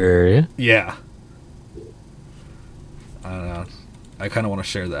sighting in your area? Yeah. I don't know. I kind of want to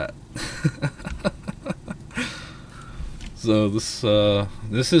share that. So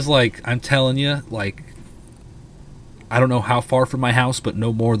this is like, I'm telling you, like, I don't know how far from my house, but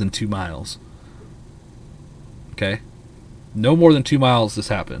no more than 2 miles. Okay? No more than 2 miles this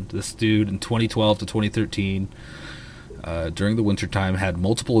happened. This dude in 2012 to 2013, during the wintertime, had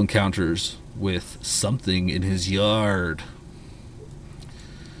multiple encounters with something in his yard.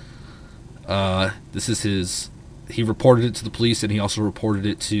 This is his... He reported it to the police, and he also reported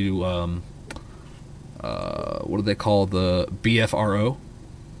it to, what do they call the BFRO?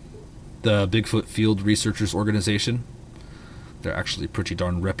 The Bigfoot Field Researchers Organization. They're actually pretty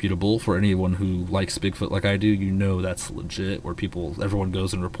darn reputable. For anyone who likes Bigfoot like I do, you know that's legit, where everyone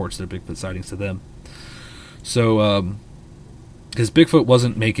goes and reports their Bigfoot sightings to them. So, his Bigfoot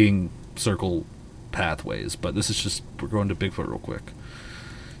wasn't making circle pathways, but this is just, we're going to Bigfoot real quick.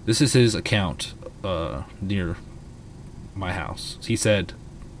 This is his account near my house. He said,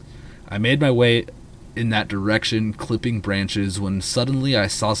 I made my way in that direction, clipping branches, when suddenly I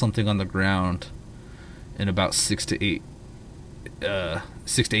saw something on the ground in about 6 to 8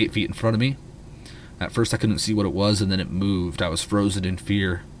 feet in front of me. At first I couldn't see what it was, and then it moved. I was frozen in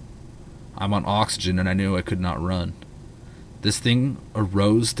fear. I'm on oxygen, and I knew I could not run. This thing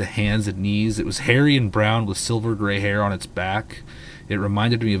arose to hands and knees. It was hairy and brown with silver gray hair on its back. It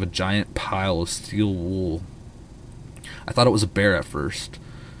reminded me of a giant pile of steel wool. I thought it was a bear at first.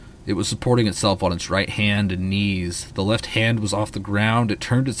 It was supporting itself on its right hand and knees. The left hand was off the ground. It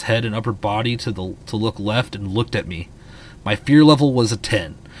turned its head and upper body to look left and looked at me. My fear level was a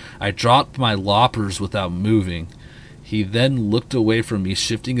 10. I dropped my loppers without moving. He then looked away from me,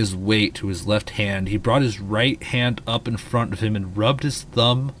 shifting his weight to his left hand. He brought his right hand up in front of him and rubbed his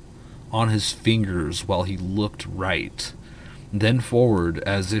thumb on his fingers while he looked right, then forward,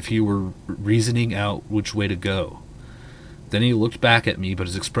 as if he were reasoning out which way to go. Then he looked back at me, but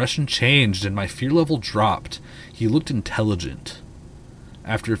his expression changed and my fear level dropped. He looked intelligent.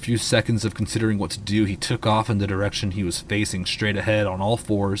 After a few seconds of considering what to do, he took off in the direction he was facing, straight ahead on all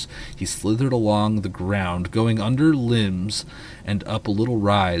fours. He slithered along the ground, going under limbs and up a little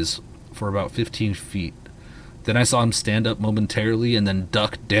rise for about 15 feet. Then I saw him stand up momentarily and then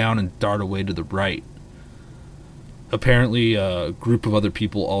duck down and dart away to the right. Apparently, a group of other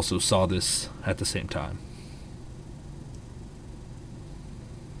people also saw this at the same time.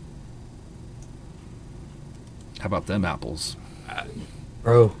 How about them apples?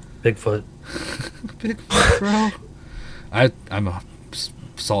 Bro, Bigfoot. Bigfoot, bro. I'm a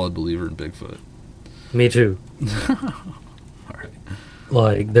solid believer in Bigfoot. Me too. All right.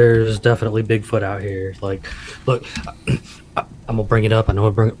 Like, there's definitely Bigfoot out here. Like, look, I'm gonna bring it up. I know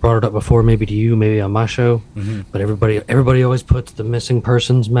I brought it up before, maybe to you, maybe on my show. Mm-hmm. But everybody always puts the missing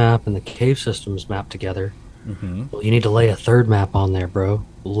persons map and the cave systems map together. Mm-hmm. Well, you need to lay a third map on there, bro.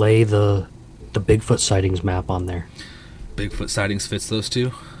 Lay the Bigfoot sightings map on there. Bigfoot sightings fits those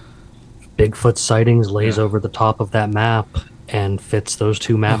two? Bigfoot sightings lays over the top of that map and fits those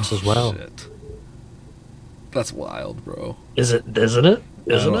two maps as well. Shit. That's wild, bro. Isn't it?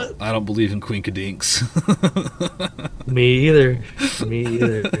 Isn't it? I don't believe in Quinkadinks. Me either. Me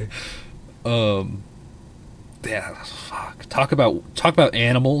either. Yeah, fuck. Talk about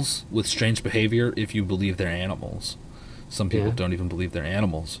animals with strange behavior if you believe they're animals. Some people don't even believe they're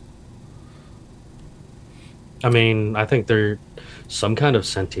animals. I mean, I think they're some kind of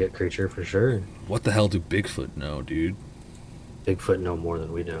sentient creature for sure. What the hell do Bigfoot know, dude? Bigfoot know more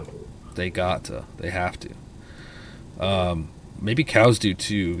than we know. They got to. They have to. Maybe cows do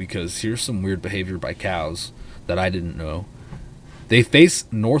too, because here's some weird behavior by cows that I didn't know. They face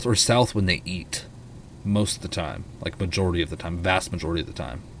north or south when they eat. Most of the time. Like majority of the time. Vast majority of the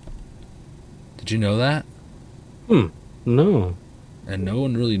time. Did you know that? No. And no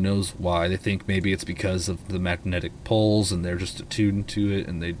one really knows why. They think maybe it's because of the magnetic poles and they're just attuned to it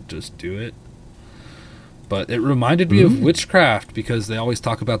and they just do it. But it reminded me of witchcraft because they always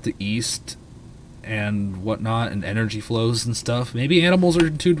talk about the east and whatnot and energy flows and stuff. Maybe animals are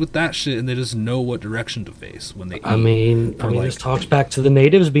in tune with that shit and they just know what direction to face when they eat. I mean, this talks back to the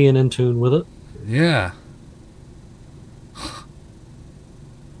natives being in tune with it. Yeah.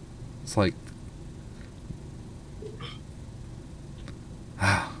 It's like...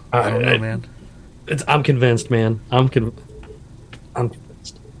 I don't know, man. I'm convinced, man. I'm convinced.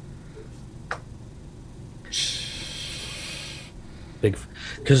 Big,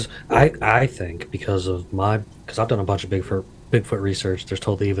 because I think because I've done a bunch of Bigfoot research. There's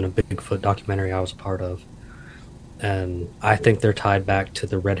totally even a Bigfoot documentary I was a part of. And I think they're tied back to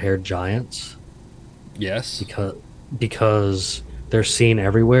the red-haired giants Yes. because they're seen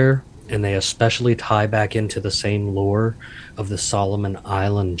everywhere, and they especially tie back into the same lore of the Solomon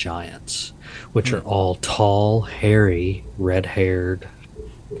Island giants, which are all tall, hairy, red-haired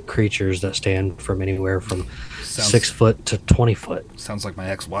creatures that stand from anywhere from 6 foot to 20 foot. Sounds like my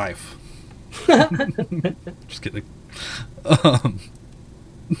ex-wife. Just kidding.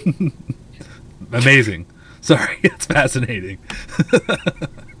 Amazing. Sorry, it's fascinating.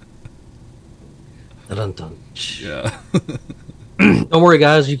 Dun-dun-dun. Yeah. Don't worry,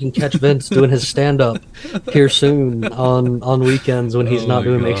 guys. You can catch Vince doing his stand-up here soon on weekends when he's Oh not my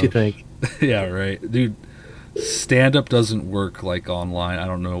doing Makes You gosh. Think. Yeah, right. Dude, stand-up doesn't work like online. I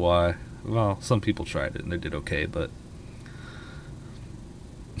don't know why. Well, some people tried it and they did okay, but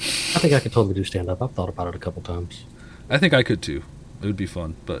I think I could totally do stand-up. I've thought about it a couple times. I think I could too. It would be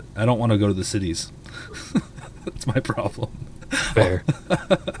fun, but I don't want to go to the cities. That's my problem. Fair.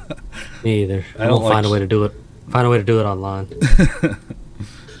 Me either. I I don't will find like- a way to do it. Find a way to do it online.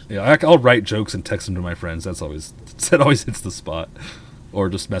 Yeah, I'll write jokes and text them to my friends. That always hits the spot, or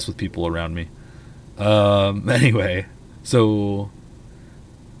just mess with people around me. Anyway, so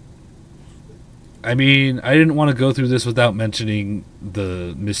I mean, I didn't want to go through this without mentioning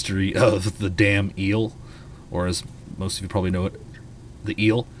the mystery of the damn eel, or as most of you probably know it, the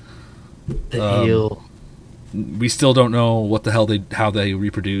eel. The eel. We still don't know what the hell how they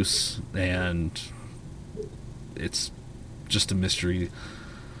reproduce, and it's just a mystery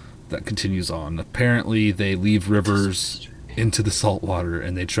that continues on. Apparently, they leave rivers into the salt water,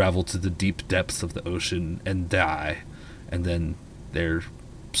 and they travel to the deep depths of the ocean and die, and then their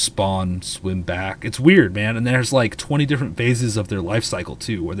spawn swim back. It's weird, man. And there's like 20 different phases of their life cycle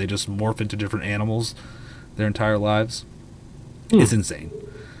too, where they just morph into different animals their entire lives. It's insane.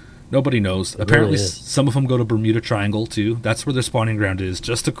 Nobody knows. It Apparently, really is. some of them go to Bermuda Triangle too. That's where their spawning ground is.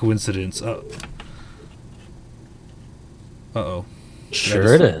 Just a coincidence. Uh-oh.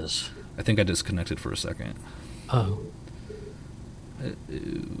 Sure it is. I think I disconnected for a second. Oh.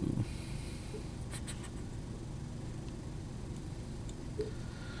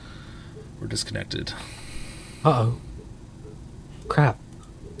 We're disconnected. Uh-oh. Crap.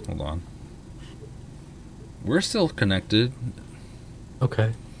 Hold on. We're still connected.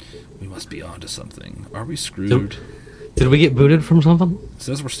 Okay. We must be onto something. Are we screwed? Did we get booted from something? It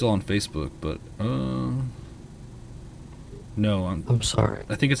says we're still on Facebook, but no, I'm sorry.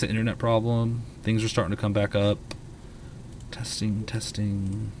 I think it's an internet problem. Things are starting to come back up.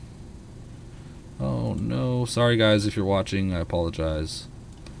 Testing. Oh no, sorry guys if you're watching, I apologize.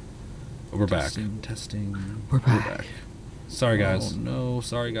 We're back. Testing. We're back. Sorry guys. Oh no,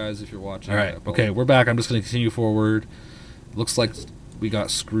 sorry guys if you're watching. All right, okay, we're back. I'm just going to continue forward. Looks like we got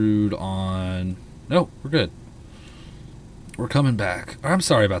screwed on. No, we're good. We're coming back. I'm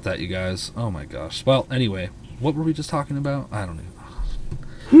sorry about that, you guys. Oh my gosh. Well, anyway, what were we just talking about? I don't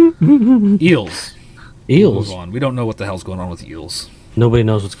know. Eels. Eels. Move on. We don't know what the hell's going on with eels. Nobody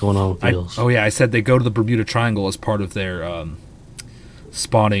knows what's going on with eels. Oh yeah, I said they go to the Bermuda Triangle as part of their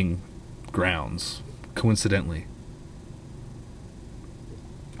spawning grounds. Coincidentally.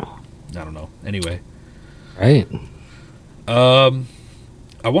 I don't know. Anyway. Right.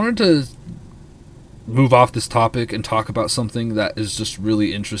 I wanted to move off this topic and talk about something that is just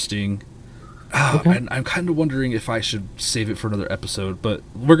really interesting. Okay. And I'm kind of wondering if I should save it for another episode, but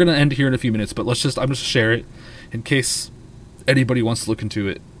we're going to end here in a few minutes, but I'm just share it in case anybody wants to look into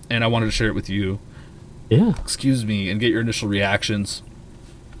it, and I wanted to share it with you. Yeah. Excuse me, and get your initial reactions.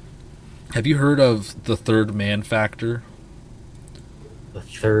 Have you heard of the third man factor? The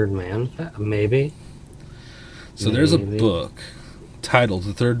third man? Maybe. So there's a Maybe. book titled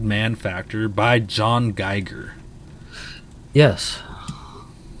The Third Man Factor by John Geiger. Yes.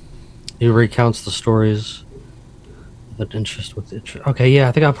 He recounts the stories of interest with interest. Okay, yeah,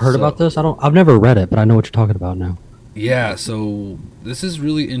 I think I've heard about this. I've never read it, but I know what you're talking about now. Yeah, so this is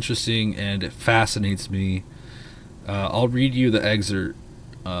really interesting and it fascinates me. I'll read you the excerpt,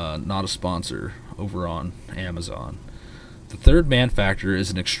 not a sponsor, over on Amazon. The Third Man Factor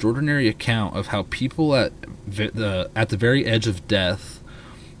is an extraordinary account of how people at the very edge of death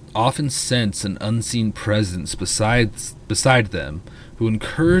often sense an unseen presence beside them who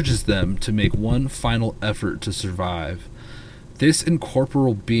encourages them to make one final effort to survive. This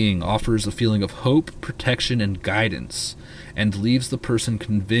incorporeal being offers a feeling of hope, protection, and guidance, and leaves the person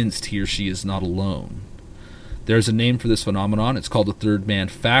convinced he or she is not alone. There's a name for this phenomenon. It's called the Third Man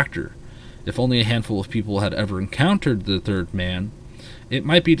Factor. If only a handful of people had ever encountered the third man, It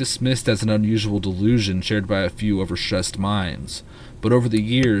might be dismissed as an unusual delusion shared by a few overstressed minds, but over the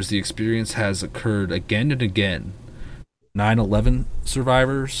years the experience has occurred again and again. 9/11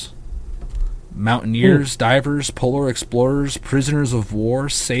 survivors, mountaineers, divers, polar explorers, prisoners of war,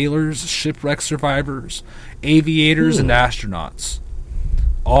 sailors, shipwreck survivors, aviators, and astronauts.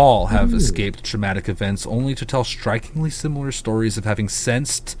 All have escaped traumatic events only to tell strikingly similar stories of having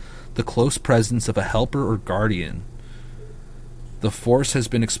sensed the close presence of a helper or guardian. The force has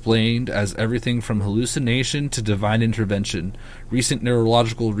been explained as everything from hallucination to divine intervention. Recent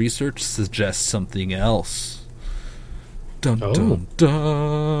neurological research suggests something else. Dun dun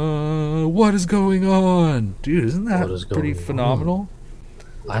dun! What is going on? Dude, isn't that pretty phenomenal?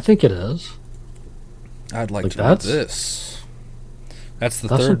 I think it is. I'd like to know this. That's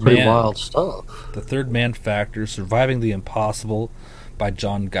some pretty wild stuff. The Third Man Factor, Surviving the Impossible by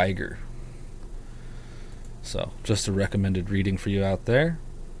John Geiger. So, just a recommended reading for you out there.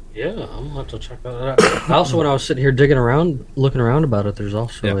 Yeah, I'm going to have to check that out. Also, when I was sitting here digging around, looking around about it, there's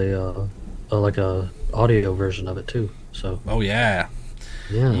also a audio version of it too. So. Oh yeah.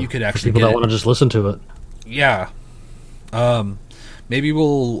 Yeah. You could actually for people that want to just listen to it. Yeah. Maybe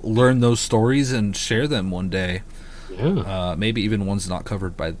we'll learn those stories and share them one day. Yeah. Maybe even ones not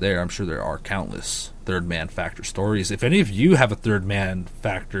covered by there. I'm sure there are countless Third Man Factor stories. If any of you have a Third Man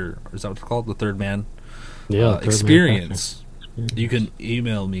Factor, or is that what it's called? The Third Man experience. You can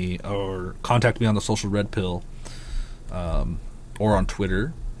email me or contact me on the Social Red Pill, or on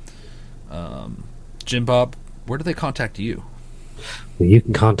Twitter. Jim Bob, where do they contact you? Well, you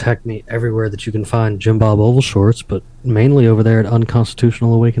can contact me everywhere that you can find Jim Bob Oval Shorts, but mainly over there at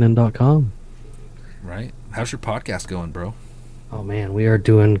unconstitutionalawakening.com. Right. How's your podcast going, bro? Oh, man, we are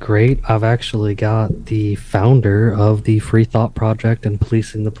doing great. I've actually got the founder of the Free Thought Project and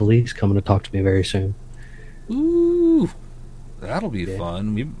Policing the Police coming to talk to me very soon. Ooh, that'll be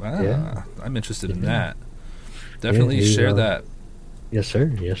fun. I'm interested in that. Definitely share that. Yes,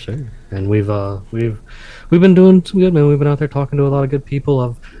 sir. Yes, sir. And we've been doing some good, man. We've been out there talking to a lot of good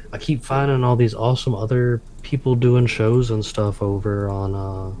people. I keep finding all these awesome other people doing shows and stuff over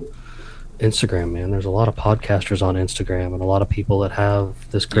on Instagram, man. There's a lot of podcasters on Instagram and a lot of people that have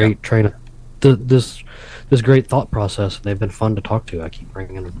this great this great thought process, and they've been fun to talk to. I keep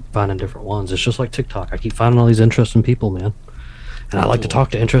finding different ones. It's just like TikTok. I keep finding all these interesting people, man. And I like to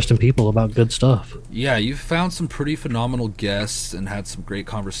talk to interesting people about good stuff. Yeah, you've found some pretty phenomenal guests and had some great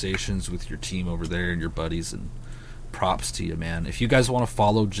conversations with your team over there and your buddies, and props to you, man. If you guys want to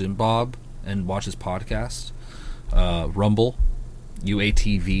follow Jim Bob and watch his podcast, Rumble,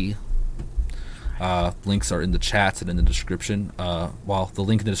 UATV, links are in the chat and in the description. While the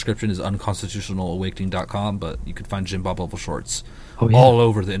link in the description is unconstitutionalawakening.com, but you can find Jim Bob Oval Shorts all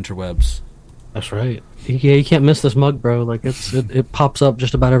over the interwebs. That's right. You can't miss this mug, bro. Like it pops up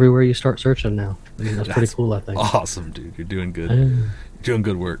just about everywhere you start searching now. I mean, that's pretty cool, I think. Awesome, dude. You're doing good. You're doing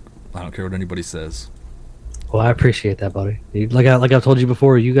good work. I don't care what anybody says. Well, I appreciate that, buddy. Like I've told you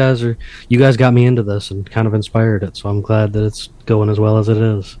before, you guys got me into this and kind of inspired it. So I'm glad that it's going as well as it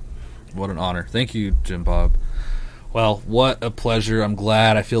is. What an honor. Thank you, Jim Bob. Well, what a pleasure. I'm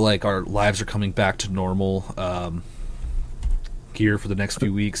glad. I feel like our lives are coming back to normal here for the next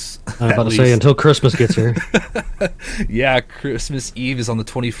few weeks. I was about to say, until Christmas gets here. Yeah, Christmas Eve is on the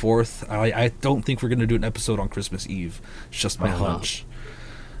 24th. I don't think we're going to do an episode on Christmas Eve. It's just my hunch.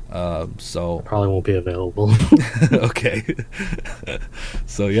 So I probably won't be available. Okay.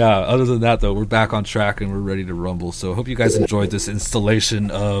 So yeah, other than that though, we're back on track and we're ready to rumble. So I hope you guys enjoyed this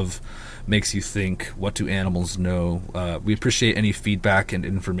installation of Makes You Think, What Do Animals Know? We appreciate any feedback and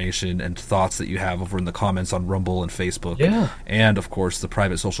information and thoughts that you have over in the comments on Rumble and Facebook. Yeah. And of course the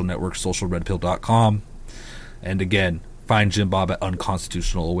private social network, socialredpill.com. And again, find Jim Bob at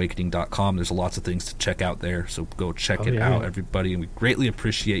unconstitutionalawakening.com. There's lots of things to check out there, so go check it out, everybody, and we greatly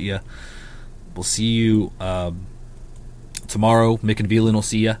appreciate you. We'll see you tomorrow. Mick and Velan will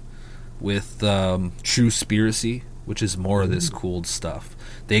see you with True Spiracy, which is more of this cool stuff.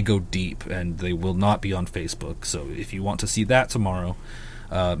 They go deep, and they will not be on Facebook, so if you want to see that tomorrow,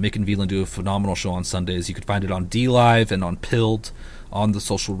 Mick and Velan do a phenomenal show on Sundays. You can find it on DLive and on Pilled, on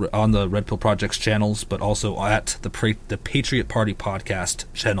the Red Pill Project's channels, but also at the Patriot Party Podcast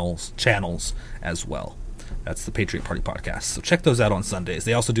channels as well. That's the Patriot Party Podcast. So check those out on Sundays.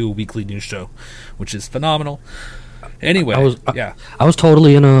 They also do a weekly news show, which is phenomenal. Anyway, I was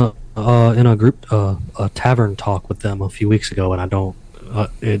totally in a group a tavern talk with them a few weeks ago, and I don't.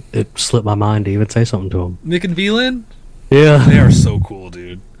 It slipped my mind to even say something to them. Mick and Velan? Yeah, they are so cool,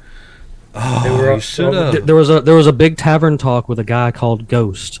 dude. Oh, you should have. There was a big tavern talk with a guy called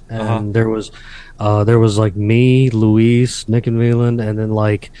Ghost, and there was like me, Luis, Nick and Veland, and then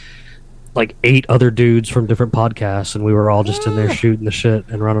like 8 other dudes from different podcasts, and we were all just in there shooting the shit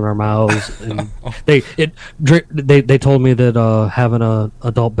and running our mouths. And they told me that having a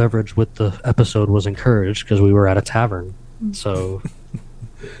adult beverage with the episode was encouraged because we were at a tavern. So,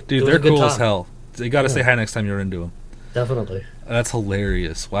 dude, they're cool as hell. You got to say hi next time you're into them. Definitely. That's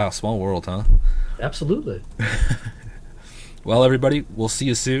hilarious. Wow, small world, huh? Absolutely. Well, everybody, we'll see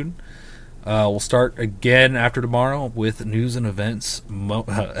you soon. We'll start again after tomorrow with news and events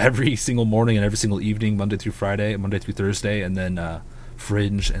every single morning and every single evening, Monday through Friday, Monday through Thursday, and then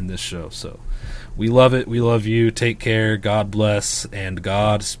Fringe and this show. So we love it. We love you. Take care. God bless and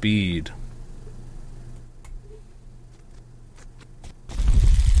Godspeed.